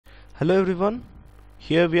Hello everyone,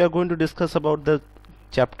 here we are going to discuss about the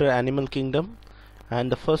chapter Animal Kingdom,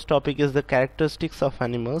 and the first topic is the characteristics of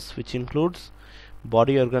animals, which includes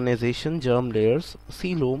body organization, germ layers,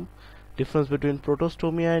 coelom, difference between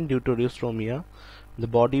protostomia and deuterostomia, the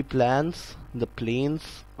body plans, the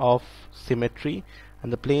planes of symmetry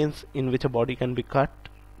and the planes in which a body can be cut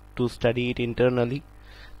to study it internally,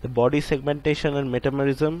 the body segmentation and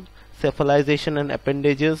metamerism, cephalization and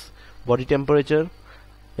appendages, body temperature,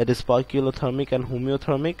 that is poikilothermic and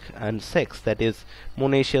homeothermic, and sex, that is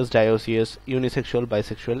monoecious, dioecious, unisexual,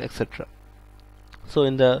 bisexual, etc. So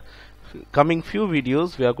in the coming few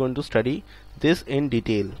videos we are going to study this in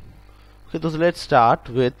detail. Okay, so let's start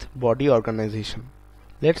with body organization.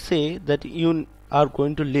 Let's say that you are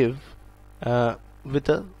going to live with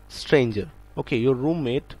a stranger. Okay, your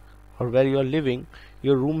roommate, or where you are living,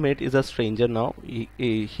 your roommate is a stranger now.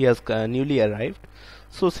 He has newly arrived.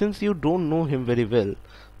 So since you don't know him very well,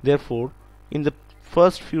 therefore in the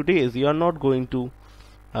first few days you are not going to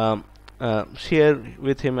share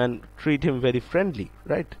with him and treat him very friendly,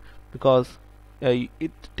 right? Because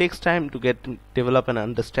it takes time to develop an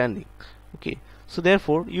understanding. Okay, so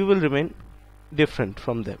therefore you will remain different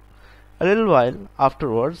from them. A little while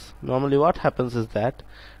afterwards, normally what happens is that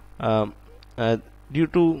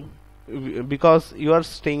because you are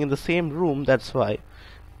staying in the same room, that's why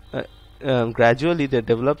gradually there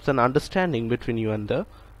develops an understanding between you and the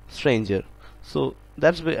stranger. So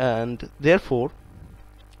and therefore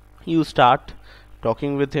you start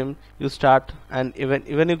talking with him, you start, and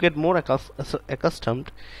even you get more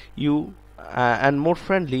accustomed, you and more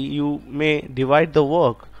friendly, you may divide the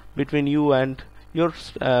work between you and your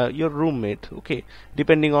roommate, okay,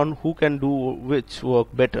 depending on who can do which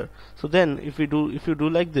work better. So then if you do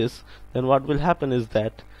like this, then what will happen is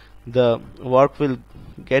that the work will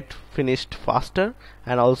get finished faster,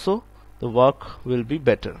 and also the work will be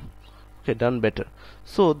better, okay, done better.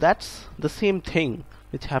 So that's the same thing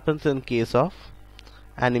which happens in case of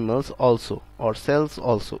animals also, or cells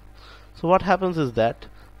also. So what happens is that,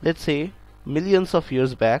 let's say millions of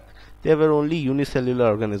years back, there were only unicellular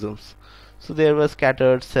organisms. So there were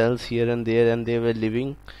scattered cells here and there, and they were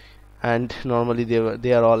living, and normally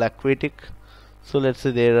they are all aquatic. So let's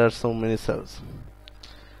say there are so many cells.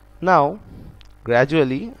 Now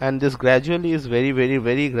gradually, and this gradually is very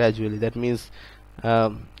gradually, that means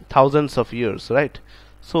thousands of years, right?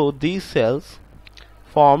 So these cells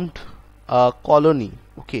formed a colony,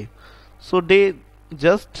 okay, so they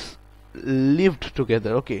just lived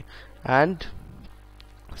together, okay, and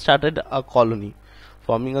started a colony,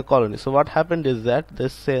 forming a colony. So what happened is that the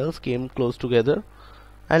cells came close together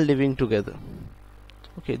and living together,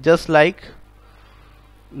 okay, just like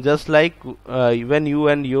when you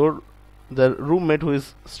and the roommate, who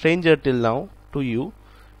is stranger till now to you,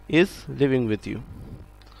 is living with you.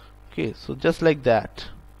 Okay, so just like that.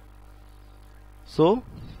 So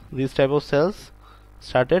these type of cells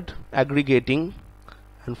started aggregating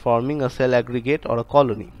and forming a cell aggregate or a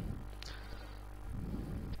colony.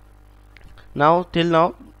 Now till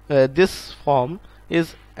now this form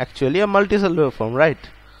is actually a multicellular form, right?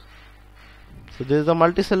 So this is a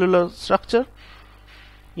multicellular structure.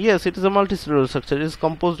 Yes, it is a multicellular structure. It is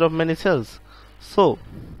composed of many cells. So,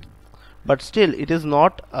 but still it is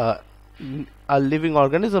not a living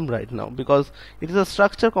organism right now, because it is a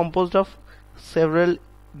structure composed of several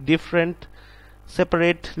different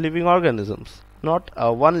separate living organisms, not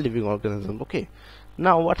one living organism. Okay,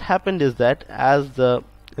 now what happened is that as the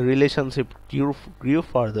relationship grew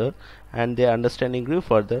further and their understanding grew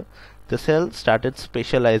further, the cell started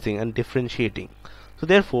specializing and differentiating. So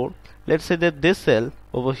therefore, let's say that this cell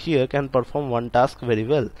over here can perform one task very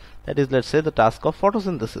well, that is, let's say, the task of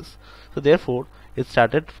photosynthesis. So therefore it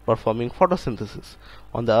started performing photosynthesis.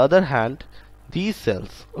 On the other hand, these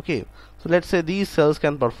cells, okay, so let's say these cells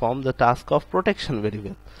can perform the task of protection very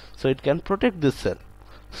well, so it can protect this cell.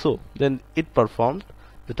 So then it performed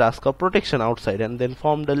the task of protection outside and then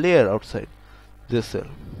formed a layer outside this cell.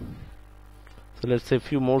 So let's say a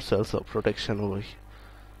few more cells of protection over here.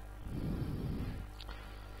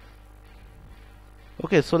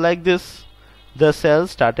 Okay, so like this the cells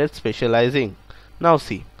started specializing. Now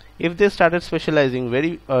see, if they started specializing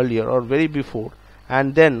very earlier or very before,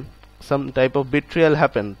 and then some type of betrayal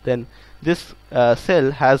happened, then this cell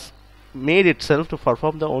has made itself to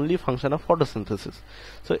perform the only function of photosynthesis.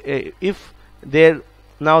 So if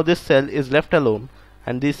now this cell is left alone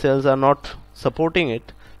and these cells are not supporting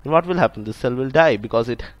it, then what will happen? This cell will die because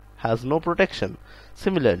it has no protection.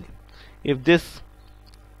 Similarly, if this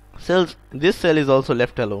cell is also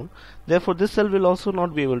left alone, therefore this cell will also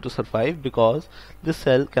not be able to survive, because this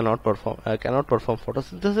cell cannot perform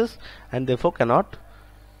photosynthesis, and therefore cannot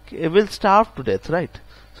will starve to death, right?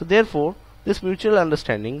 So therefore this mutual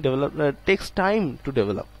understanding takes time to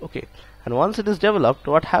develop. Okay, and once it is developed,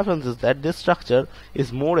 what happens is that this structure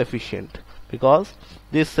is more efficient, because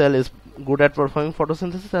this cell is good at performing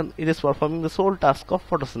photosynthesis and it is performing the sole task of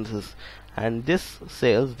photosynthesis, and these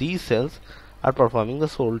cells are performing the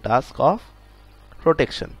sole task of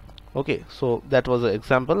protection. Okay, so that was an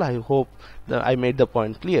example. I hope that I made the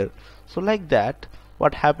point clear. So like that,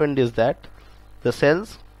 what happened is that the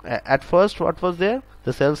cells, at first what was there,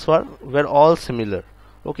 the cells were all similar.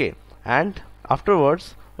 Okay, and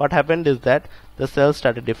afterwards what happened is that the cells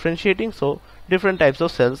started differentiating, so different types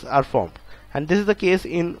of cells are formed, and this is the case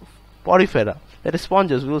in porifera, that is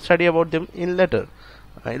sponges. We will study about them in later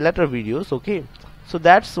videos. Okay, so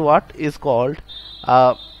that's what is called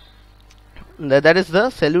that is the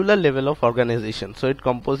cellular level of organization. So it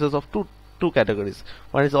composes of two categories.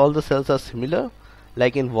 One is all the cells are similar,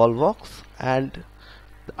 like in Volvox, and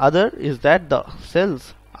the other is that the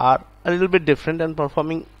cells are a little bit different and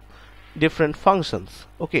performing different functions.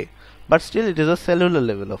 Okay, but still it is a cellular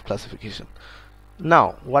level of classification.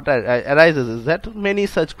 Now what arises is that many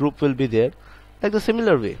such group will be there, like the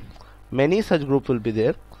similar way many such group will be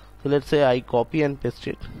there. So let's say I copy and paste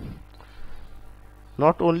it.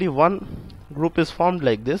 Not only one group is formed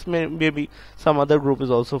like this, maybe some other group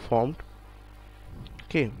is also formed,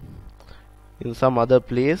 okay, in some other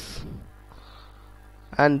place,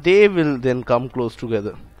 and they will then come close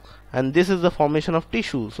together, and this is the formation of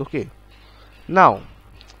tissues. Okay, now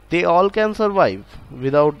they all can survive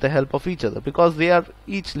without the help of each other, because they are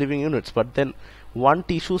each living units, but then one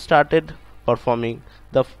tissue started performing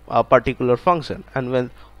the particular function, and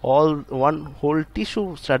when one whole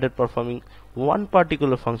tissue started performing one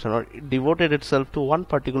particular function, or devoted itself to one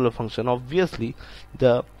particular function, obviously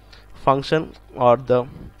the function or the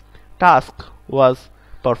task was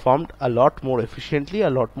performed a lot more efficiently, a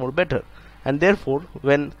lot more better. And therefore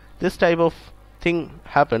when this type of thing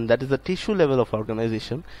happened, that is the tissue level of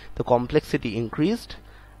organization, the complexity increased,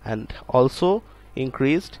 and also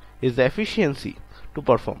increased is the efficiency to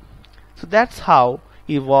perform. So that's how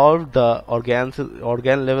evolved the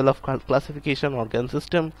organ level of classification, organ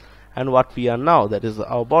system, and what we are now, that is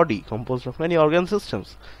our body composed of many organ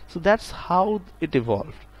systems. So that's how it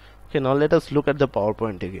evolved. Okay, now let us look at the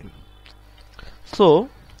PowerPoint again. So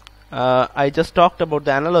I just talked about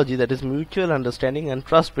the analogy, that is mutual understanding and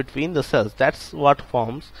trust between the cells. That's what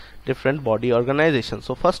forms different body organizations.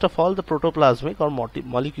 So first of all, the protoplasmic or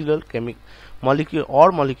molecular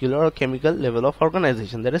or chemical level of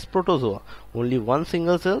organization, that is protozoa, only one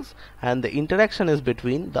single cells, and the interaction is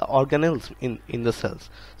between the organelles in the cells.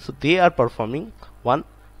 So they are performing one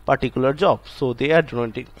particular job, so they are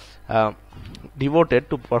devoted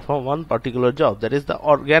to perform one particular job, that is the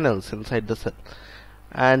organelles inside the cell.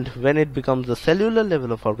 And when it becomes the cellular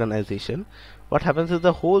level of organization, what happens is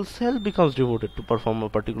the whole cell becomes devoted to perform a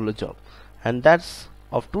particular job, and that's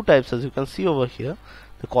of two types, as you can see over here,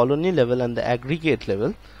 the colony level and the aggregate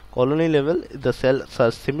level. Colony level, the cells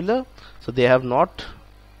are similar, so they have not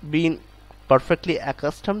been perfectly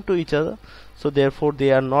accustomed to each other, so therefore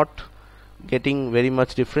they are not getting very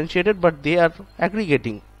much differentiated, but they are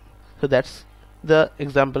aggregating. So that's the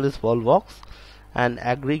example is Volvox. And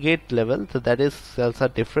aggregate level, so that is cells are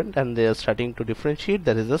different and they are starting to differentiate,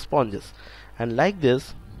 that is the sponges. And like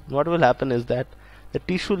this, what will happen is that the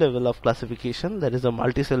tissue level of classification, that is the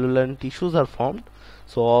multicellular tissues are formed.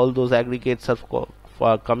 So all those aggregates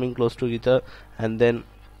are coming close to each other and then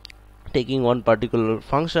taking one particular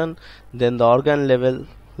function. Then the organ level,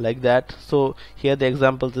 like that. So here the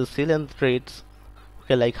examples is coelentrates,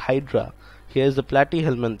 okay, like Hydra. Here is the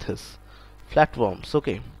platyhelminthes, flatworms.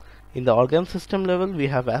 Okay, in the organ system level, we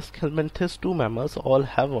have Aschelminthes, two mammals, all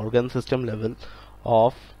have organ system level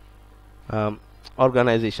of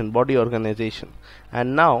organization, body organization.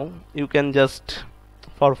 And now you can just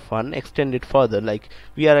for fun extend it further, like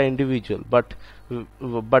we are an individual, but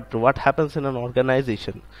what happens in an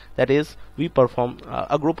organization, that is we perform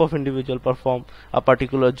a group of individuals perform a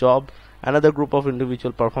particular job, another group of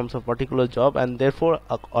individuals performs a particular job, and therefore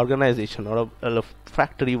a organization or a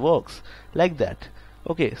factory works like that.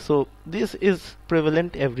 Okay, so this is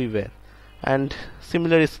prevalent everywhere, and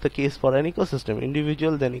similar is the case for an ecosystem: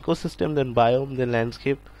 individual, then ecosystem, then biome, then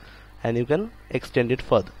landscape, and you can extend it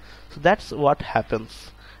further. So that's what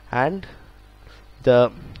happens, and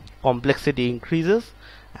the complexity increases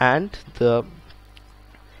and the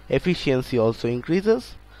efficiency also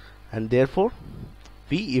increases, and therefore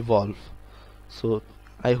we evolve. So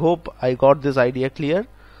I hope I got this idea clear.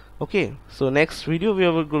 Okay, so next video we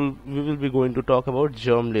will be going to talk about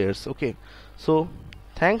germ layers. Okay, so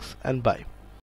thanks and bye.